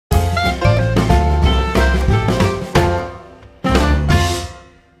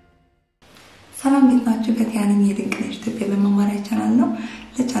ኢትዮጵያንም የድንቅነሽ ኢትዮጵያ በመማሪያ ቻናል ነው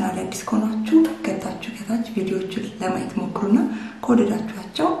ለቻናል አዲስ ከሆናችሁ ገብታችሁ ከታች ቪዲዮዎችን ለማየት ሞክሩና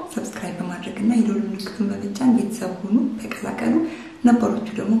ከወደዳችኋቸው ሰብስክራይብ በማድረግና የደወል ምልክቱን በመጫን ቤተሰብ ሁኑ ተቀላቀሉ ነበሮቹ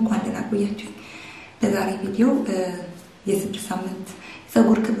ደግሞ እንኳን ደህና ቆያችሁ ለዛሬ ቪዲዮ የ6 ሳምንት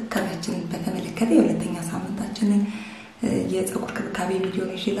የፀጉር ክብካቤያችንን በተመለከተ የሁለተኛ ሳምንታችንን የፀጉር ክብካቤ ቪዲዮ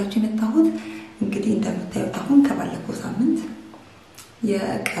ነው ይዤላችሁ የመጣሁት እንግዲህ እንደምታዩት አሁን ከባለፈው ሳምንት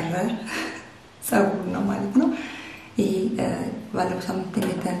የቀረ ፀጉር ነው ማለት ነው ይሄ ባለፈው ሳምንት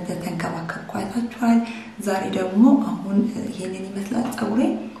ተንከባከብኩ አይታችኋል ዛሬ ደግሞ አሁን ይሄንን ይመስላል ፀጉሬ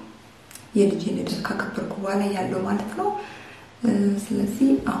የልጄን ልደት ካከበርኩ በኋላ ያለው ማለት ነው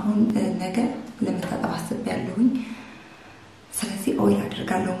ስለዚህ አሁን ነገ ለመታጠብ አስቤያለሁኝ ስለዚህ ኦይል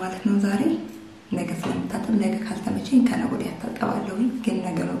አድርጋለሁ ማለት ነው ዛሬ ነገ ስለምታጠብ ነገ ካልተመቸኝ ከነገ ወዲያ አታጠባለሁኝ ግን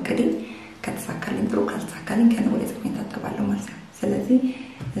ነገ ነው እቅዴ ከተሳካልኝ ጥሩ ካልተሳካልኝ ከነገ ወዲያ ፀጉሬን ታጠባለሁ ማለት ነው ስለዚህ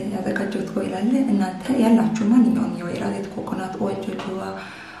ያዘጋጀሁት ኦይል አለ እናንተ ያላችሁ ማንኛውንም የወይራ ዘይት ኮኮናት ኦይል ጆጆባ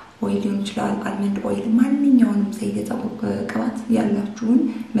ኦይል ሊሆን ይችላል አልመንድ ኦይል ማንኛውንም ዘይት የፀጉር ቅባት ያላችሁን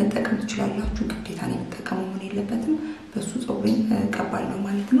መጠቀም ትችላላችሁ ግዴታ ነው የምትጠቀሙ ምን የለበትም በሱ ፀጉሬን ቀባለሁ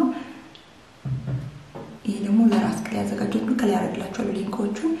ማለት ነው ይሄ ደግሞ ለራስ ቅል ያዘጋጀሁት ነው ከላይ አደርግላችኋለሁ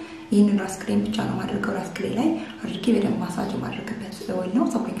ሊንኮቹ ይሄንን ራስ ቅሌን ብቻ ነው ማድረገው ራስ ቅሌ ላይ አድርጌ በደንብ ማሳጅ ማድረግበት ኦይል ነው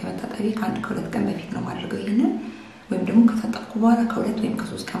ፀጉሬን ከመታጠቤ ከአንድ ከሁለት ቀን በፊት ነው ማድረገው ይሄንን ወይም ደግሞ ከታጠብኩ በኋላ ከሁለት ወይም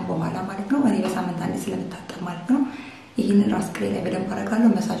ከ3 ቀን በኋላ ማለት ነው እኔ በሳምንት አንዴ ስለምታጠብ ማለት ነው ይሄንን ራስ ቅሌ ላይ በደንብ አደርጋለሁ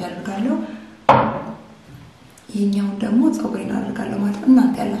መሳጅ አደርጋለሁ ይሄኛውን ደግሞ ፀጉሬን አደርጋለሁ ማለት ነው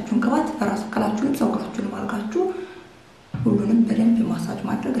እናንተ ያላችሁን ቅባት በራስ ቅላችሁን ፀጉራችሁን ማልጋችሁ ሁሉንም በደንብ ማሳጅ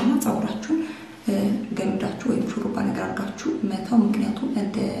ማድረግና ፀጉራችሁን ገምዳችሁ ወይም ሹሩባ ነገር አድርጋችሁ መታው ምክንያቱም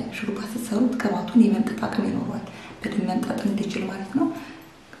እንደ ሹሩባ ስትሰሩት ቅባቱን የመምጠጥ አቅም ይኖረዋል በደንብ መምጠጥ እንዲችል ማለት ነው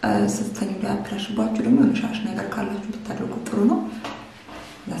ስትተኙ ላይ አፕላሽባችሁ ደግሞ መሻሽ ነገር ካላችሁ ብታደርጉ ጥሩ ነው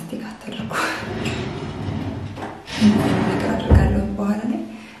ላስቲክ አታደርጉ ነገር አድርጋለሁ በኋላ ላይ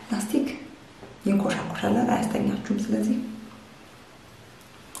ላስቲክ ይንኮሻኮሻል አያስተኛችሁም ስለዚህ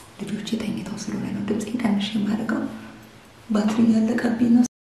ልጆቼ ተኝተው ስለሆነ ነው ድምጼን ቀንሼ የማደርገው ባትሪ ያለቀብኝ ነው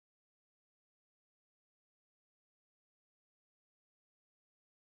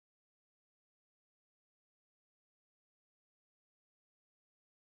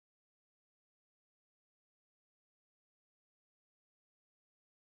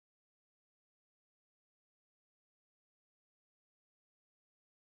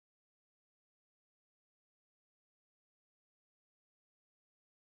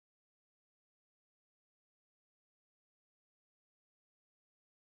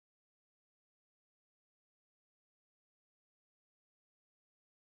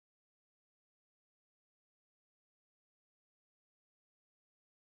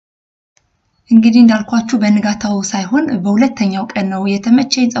እንግዲህ እንዳልኳችሁ በንጋታው ሳይሆን በሁለተኛው ቀን ነው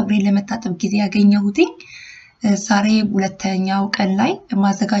የተመቸኝ ፀጉሬን ለመታጠብ ጊዜ ያገኘሁት ዛሬ ሁለተኛው ቀን ላይ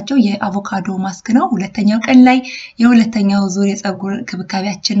ማዘጋጀው የአቮካዶ ማስክ ነው ሁለተኛው ቀን ላይ የሁለተኛው ዙር የፀጉር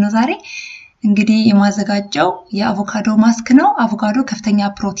ክብካቤያችን ነው ዛሬ እንግዲህ የማዘጋጀው የአቮካዶ ማስክ ነው አቮካዶ ከፍተኛ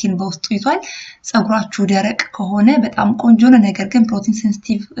ፕሮቲን በውስጡ ይዟል ፀጉራችሁ ደረቅ ከሆነ በጣም ቆንጆ ነው ነገር ግን ፕሮቲን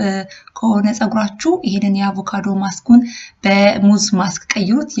ሴንሲቲቭ ከሆነ ፀጉራችሁ ይሄንን የአቮካዶ ማስኩን በሙዝ ማስክ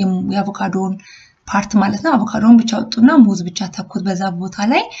ቀይሩት የአቮካዶን ፓርት ማለት ነው አቮካዶን ብቻ ወጡና ሙዝ ብቻ ተኩት በዛ ቦታ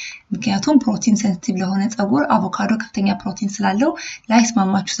ላይ ምክንያቱም ፕሮቲን ሴንሲቲቭ ለሆነ ፀጉር አቮካዶ ከፍተኛ ፕሮቲን ስላለው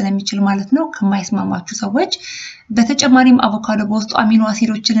ላይስማማችሁ ስለሚችል ማለት ነው ከማይስማማችሁ ሰዎች በተጨማሪም አቮካዶ በውስጡ አሚኖ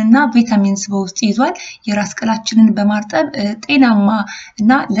አሲዶችንና ቪታሚንስ በውስጡ ይዟል የራስ ቅላችንን በማርጠብ ጤናማ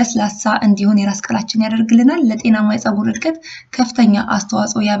እና ለስላሳ እንዲሆን የራስ ቅላችን ያደርግልናል ለጤናማ የፀጉር እድገት ከፍተኛ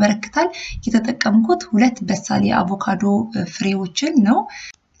አስተዋጽኦ ያበረክታል የተጠቀምኩት 2 በሳል የአቮካዶ ፍሬዎችን ነው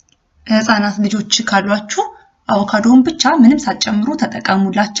ህፃናት ልጆች ካሏችሁ አቮካዶን ብቻ ምንም ሳትጨምሩ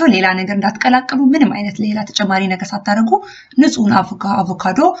ተጠቀሙላቸው ሌላ ነገር እንዳትቀላቅሉ ምንም አይነት ሌላ ተጨማሪ ነገር ሳታደርጉ ንጹህ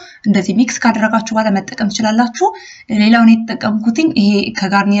አቮካዶ እንደዚህ ሚክስ ካደረጋችሁ በኋላ መጠቀም ትችላላችሁ ሌላው ነው የተጠቀምኩትኝ ይሄ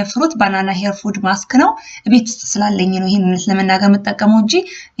ከጋርኒየር ፍሩት ባናና ሄር ፉድ ማስክ ነው ቤት ውስጥ ስላለኝ ነው ይሄንን ለመናገር መጠቀመው እንጂ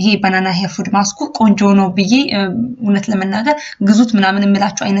ይሄ ባናና ሄር ፉድ ማስኩ ቆንጆ ነው ብዬ እውነት ለመናገር ግዙት ምናምን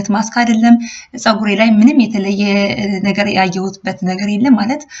እምላችሁ አይነት ማስክ አይደለም ፀጉሬ ላይ ምንም የተለየ ነገር ያየሁትበት ነገር የለም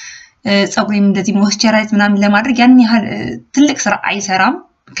ማለት ፀጉሬም እንደዚህ ሞይስቸራይዝ ምናምን ለማድረግ ያን ያህል ትልቅ ስራ አይሰራም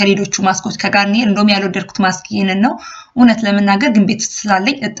ከሌሎቹ ማስኮች ከጋርኒየር እንደውም ያልወደድኩት ማስክ ይሄንን ነው እውነት ለመናገር ግን ቤት ውስጥ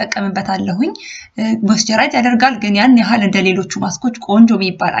ስላለኝ እጠቀምበታለሁኝ ሞይስቸራይዝ ያደርጋል ግን ያን ያህል እንደሌሎቹ ማስኮች ቆንጆ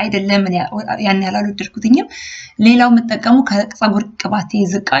የሚባል አይደለም ያን ያህል አልወደድኩትኝም ሌላው መጠቀሙ ከፀጉር ቅባቴ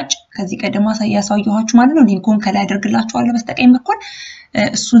ዝቃጭ ከዚህ ቀደም ያሳየኋችሁ ማለት ነው ሊንኩን ከላይ አድርግላችኋለሁ በስተቀኝ በኩል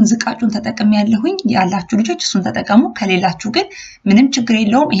እሱን ዝቃጩን ተጠቅም ያለሁኝ ያላችሁ ልጆች እሱን ተጠቀሙ ከሌላችሁ ግን ምንም ችግር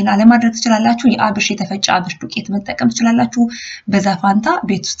የለውም ይሄን አለ ማድረግ ትችላላችሁ የአብሽ የተፈጨ አብሽ ዱቄት መጠቀም ትችላላችሁ በዛ ፋንታ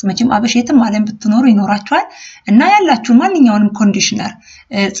ቤት ውስጥ መቼም አብሽ የትም ዓለም ብትኖሩ ይኖራችኋል እና ያላችሁ ማንኛውንም ኮንዲሽነር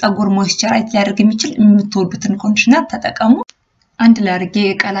ፀጉር ሞይስቸራይዝ ሊያደርግ የሚችል የምትወዱትን ኮንዲሽነር ተጠቀሙ አንድ ላይ አድርጌ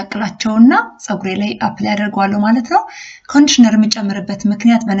ቀላቅላቸውና ፀጉሬ ላይ አፕላይ አደርጋለሁ ማለት ነው ኮንዲሽነር የምጨምርበት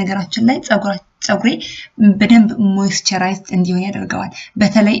ምክንያት በነገራችን ላይ ፀጉሬ በደንብ ሞይስቸራይዝ እንዲሆን ያደርጋል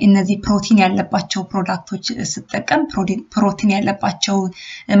በተለይ እነዚህ ፕሮቲን ያለባቸው ፕሮዳክቶች ስጠቀም ፕሮቲን ያለባቸው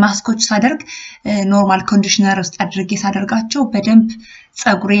ማስኮች ሳደርግ ኖርማል ኮንዲሽነር ውስጥ አድርጌ ሳደርጋቸው በደንብ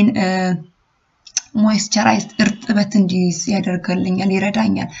ፀጉሬን moisturized እርጥበት እንዲይዝ ያደርጋልኛል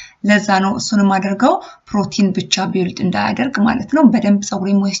ይረዳኛል ለዛ ነው እሱንም አድርገው ፕሮቲን ብቻ ቢልድ እንዳያደርግ ማለት ነው በደንብ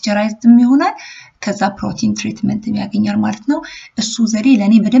ፀጉሬ moisturized ይሆናል ከዛ ፕሮቲን ትሪትመንት ያገኛል ማለት ነው እሱ ዘዴ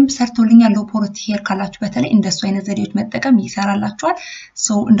ለኔ በደንብ ሰርቶልኛል ሎ ፖሮቲ ሄር ካላችሁ በተለይ እንደሱ አይነት ዘዴዎች መጠቀም ይሰራላችኋል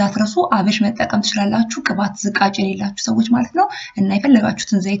ሶ እንዳትረሱ አብሽ መጠቀም ትችላላችሁ ቅባት ዝቃጭ የሌላችሁ ሰዎች ማለት ነው እና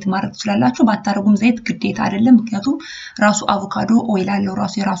የፈለጋችሁትን ዘይት ማድረግ ትችላላችሁ ባታረጉም ዘይት ግዴታ አይደለም ምክንያቱም ራሱ አቮካዶ ኦይል አለው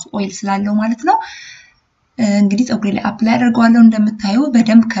ራሱ የራሱ ኦይል ስላለው ማለት ነው እንግዲህ ፀጉሬ ላይ አፕላይ አደርጋለሁ እንደምታዩ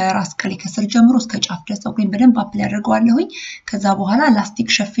በደንብ ከራስ ቅሌ ከስር ጀምሮ እስከ ጫፍ ድረስ ፀጉሬን በደንብ አፕላይ አደርጋለሁኝ ከዛ በኋላ ላስቲክ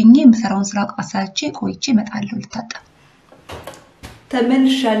ሸፍኜ ምሰራውን ስራ አሳልቼ ቆይቼ እመጣለሁ ልታጠብ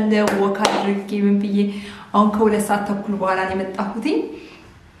ተመልሻለሁ ወካ አድርጌ ምን ብዬ አሁን ከሁለት ሰዓት ተኩል በኋላ ነው የመጣሁት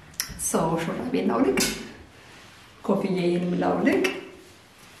ሰው ሹራቤን አውልቅ ኮፍዬን ላውልቅ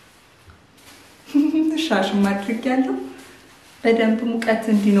ሻሽ ማድረግ ያለው በደንብ ሙቀት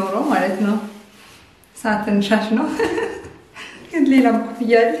እንዲኖረው ማለት ነው ሳተን ሻሽ ነው ግን ሌላም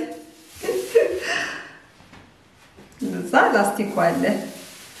ኮፍያ አለ ለዛ ላስቲክ አለ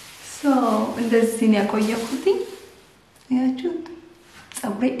ሶ እንደዚህ ነው ያቆየኩት ያችሁት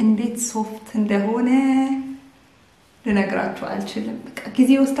ፀጉሬ እንዴት ሶፍት እንደሆነ ልነግራችሁ አልችልም በቃ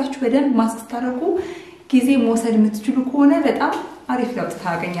ጊዜ ወስዳችሁ በደንብ ማስክ ታረቁ ጊዜ መውሰድ የምትችሉ ከሆነ በጣም አሪፍ ለውጥ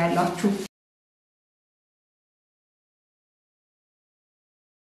ታገኛላችሁ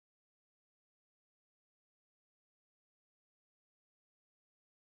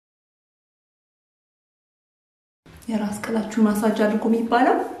የራስ ቅላችሁ ማሳጅ አድርጉ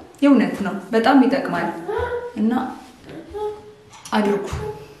የሚባለው የእውነት ነው በጣም ይጠቅማል እና አድርጉ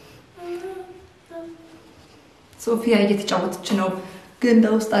ሶፊያ እየተጫወተች ነው ገንዳ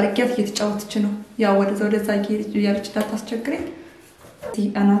ውስጥ አርቂያት እየተጫወተች ነው ያ ወደዛ ያለች ታስቸግረኝ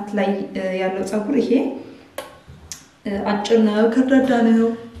አናት ላይ ያለው ፀጉር ይሄ አጭር ነው ከርዳዳ ነው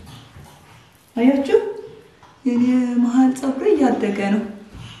አያችሁ የኔ መሃል ፀጉር ያደገ ነው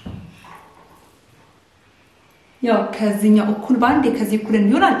ያው ከዚህኛው እኩል ባንዴ ከዚህ እኩል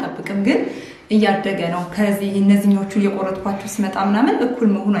እንዲሆን አልጠብቅም ግን እያደገ ነው ከዚህ እነዚህኞቹ የቆረጥኳቸው ስመጣ ምናምን እኩል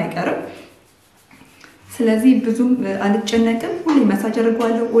መሆኑ አይቀርም ስለዚህ ብዙም አልጨነቅም ሁሌ ማሳጅ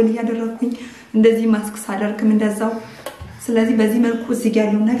አደርጋለሁ ኦል ያደረኩኝ እንደዚህ ማስክ ሳደርግም እንደዛው ስለዚህ በዚህ መልኩ እዚህ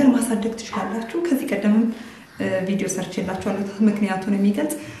ያለው ነገር ማሳደግ ትችላላችሁ ከዚህ ቀደምም ቪዲዮ ሰርችላችኋለሁ ምክንያቱን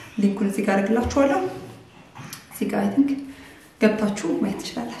የሚገልጽ ሊንኩን እዚህ ጋር አድርግላችኋለሁ እዚህ ጋር አይ ቲንክ ገብታችሁ ማየት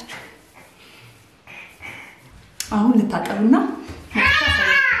ትችላላችሁ አሁን ልታጠብና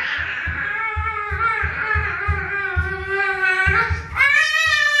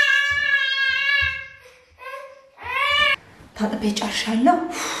ታጥቤ ጨርሻለሁ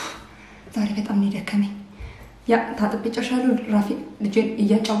ዛሬ በጣም ነው ደከመኝ ያ ታጥቤ ጨርሻለሁ ራፊ ልጄን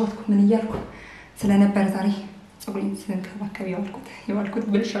እያጫወትኩ ምን እያልኩ ስለነበር ዛሬ ፀጉሬን ስንከባከብ ያዋልኩት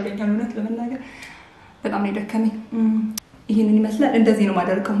ብልሽ አገኛለሁ እውነት ለመናገር በጣም ነው ደከመኝ ይሄንን ይመስላል እንደዚህ ነው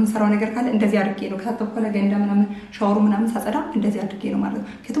ማደርገው ምሰራው ነገር ካለ እንደዚህ አድርጌ ነው ከታጠብኩ በኋላ ገንዳ ምናምን ሻወሩ ምናምን ሳጸዳ እንደዚህ አድርጌ ነው ማለት ነው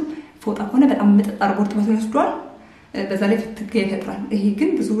ከቱም ፎጣ ሆነ በጣም ምጥጥ አርጎ እርጥበቱን ይወስዷል በዛ ላይ ፍትጊያ ይፈጥራል ይሄ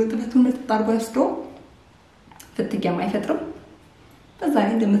ግን ብዙ እርጥበቱን ምጥጥ አርጎ ይወስዶ ፍትጊያ ማይፈጥርም በዛ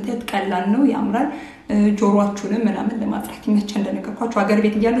ላይ እንደምታዩት ቀላል ነው ያምራል ጆሮአችሁንም ምናምን ለማጥራት ይመቻል እንደነገርኳችሁ ሀገር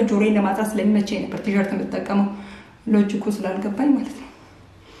ቤት እያለሁ ጆሮዬን ለማጥራት ስለሚመቸኝ ነበር ቲሸርት የምጠቀመው ሎጂኩ ስላልገባኝ ማለት ነው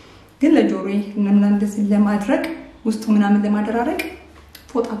ግን ለጆሮዬ ምናምን እንደዚህ ለማድረግ ውስጡ ምናምን ለማደራረቅ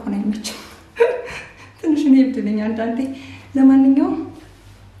ፎጣ ሆነ አይመችም ትንሽ ነው ይብድልኝ አንዳንዴ ለማንኛውም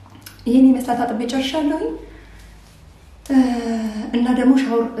ይሄን ይመስላል ታጥቤ ጨርሻለሁ እና ደግሞ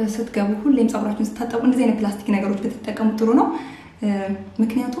ሻወር ስትገቡ ሁሌም ፀጉራችሁን ስታጠቡ እንደዚህ አይነት ፕላስቲክ ነገሮች ብትጠቀሙ ጥሩ ነው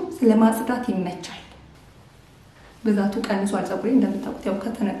ምክንያቱም ስለማጽዳት ይመቻል በዛቱ ቀንሷል ፀጉሬ እንደምታውቁት ያው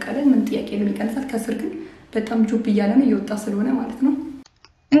ከተነቀለ ምን ጥያቄ ለሚቀንሳት ከስር ግን በጣም ጁብ ይያለ ነው ይወጣ ስለሆነ ማለት ነው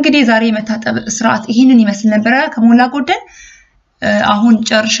እንግዲህ ዛሬ መታጠብ ስርዓት ይሄንን ይመስል ነበር ከሞላ ጎደል አሁን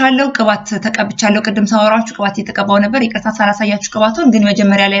ጨርሻለሁ ቅባት ተቀብቻለሁ ቅድም ሳወራችሁ ቅባት የተቀባው ነበር ይቅርታ ሳላሳያችሁ ቅባቱን ግን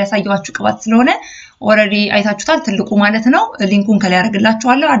መጀመሪያ ላይ ያሳያችሁ ቅባት ስለሆነ ኦሬዲ አይታችሁታል ትልቁ ማለት ነው ሊንኩን ከላይ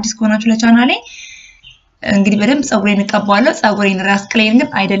አድርግላችኋለሁ አዲስ ከሆናችሁ ለቻናሌ እንግዲህ በደንብ ጸጉሬን እቀባዋለሁ ጸጉሬን ራስ ቅሌን ግን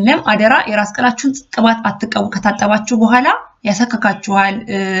አይደለም አደራ የራስ ቅላችሁን ቅባት አትቀቡ ከታጠባችሁ በኋላ ያሰከካችኋል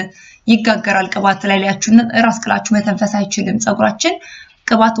ይጋገራል ቅባት ላይ ያያችሁን ራስ ቅላችሁ መተንፈስ አይችልም ጸጉራችን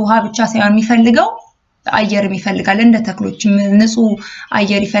ቅባት ውሃ ብቻ ሳይሆን የሚፈልገው አየርም ይፈልጋል እንደ ተክሎች ንጹህ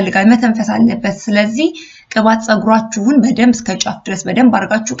አየር ይፈልጋል መተንፈስ አለበት ስለዚህ ቅባት ጸጉራችሁን በደንብ እስከ ጫፍ ድረስ በደንብ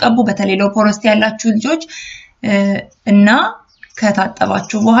አርጋችሁ ቀቡ በተለይ ሎፖሮስቲ ያላችሁ ልጆች እና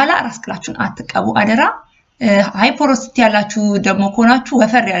ከታጠባችሁ በኋላ ራስ ቅላችሁን አትቀቡ አደራ ሃይፖሮሲቲ ያላችሁ ደግሞ ኮናችሁ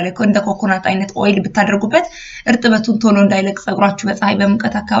ወፈር ያለ እንደ ኮኮናት አይነት ኦይል ብታደርጉበት እርጥበቱን ቶሎ እንዳይለቅ ጸጉራችሁ በፀሐይ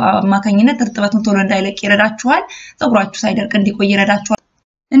በሙቀት አማካኝነት እርጥበቱን ቶሎ እንዳይለቅ ይረዳችኋል ጸጉራችሁ ሳይደርቅ እንዲቆይ ይረዳችኋል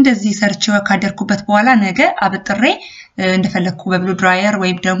እንደዚህ ሰርች ካደርኩበት በኋላ ነገ አበጥሬ እንደፈለኩ በብሉ ድራየር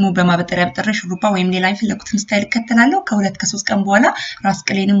ወይም ደግሞ በማበጠሪያ አበጥሬ ሹሩባ ወይም ሌላ ይፈልኩትን ስታይል ከተላለሁ ከ2 ከ3 ቀን በኋላ ራስ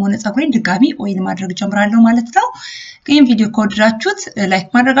ቅሌንም ሆነ ጸጉሬን ድጋሚ ኦይል ማድረግ ጀምራለሁ ማለት ነው ይሄን ቪዲዮ ከወደዳችሁት ላይክ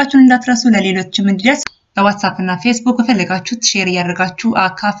ማድረጋችሁን እንዳትረሱ ለሌሎችም እንዲደርስ በዋትስአፕ እና ፌስቡክ ፈልጋችሁት ሼር ያደርጋችሁ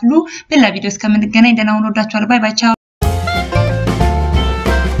አካፍሉ በሌላ ቪዲዮ እስከምንገናኝ ደህና ሁኑ ወዳችኋለሁ ባይ ባይ ቻው